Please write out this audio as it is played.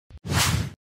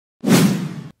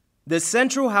The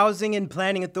Central Housing and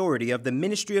Planning Authority of the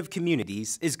Ministry of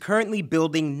Communities is currently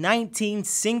building 19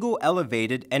 single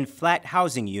elevated and flat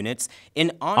housing units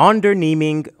in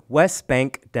Onderneming West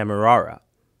Bank Demerara.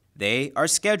 They are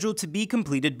scheduled to be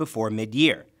completed before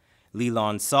mid-year.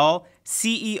 Leland Saul,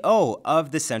 CEO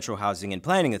of the Central Housing and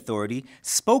Planning Authority,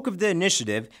 spoke of the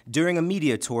initiative during a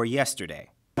media tour yesterday.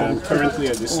 Currently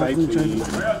at the site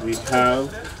we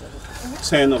have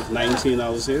 10 of 19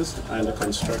 houses under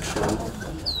construction,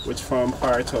 which form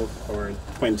part of our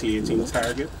 2018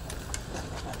 target.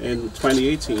 In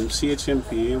 2018,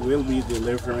 Ch&Ph will be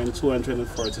delivering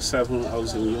 247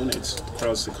 housing units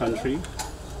across the country,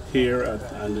 here at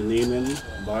Onderneming,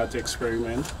 Bath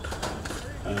Experiment,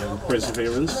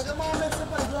 Perseverance,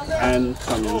 and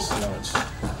Cummins Lodge.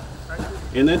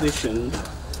 In addition,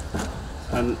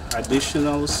 an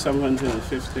additional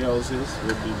 750 houses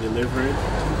will be delivered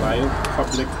via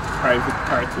public-private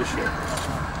partnership,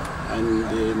 and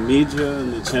the media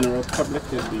and the general public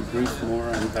will be briefed more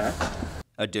on that.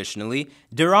 Additionally,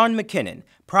 Deron McKinnon,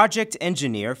 project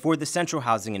engineer for the Central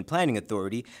Housing and Planning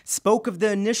Authority, spoke of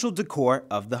the initial decor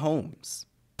of the homes.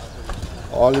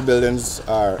 All the buildings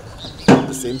are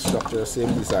the same structure,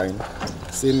 same design,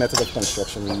 same method of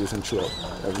construction we're using throughout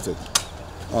everything.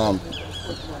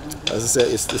 As I said,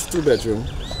 it's 2-bedroom.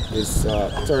 It's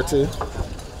 30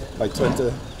 by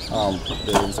 20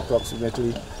 buildings,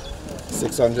 approximately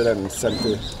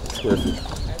 670 square feet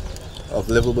of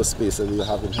livable space that we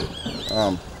have in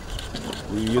here.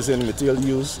 We're using material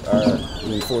used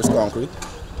reinforced concrete.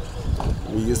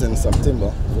 We're using some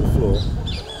timber for the floor,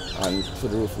 and for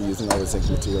the roof we're using our zinc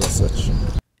material as such.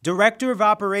 Director of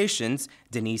Operations,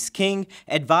 Denise King,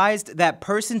 advised that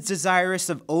persons desirous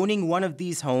of owning one of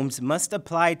these homes must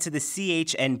apply to the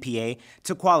Ch&Ph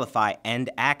to qualify and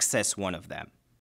access one of them.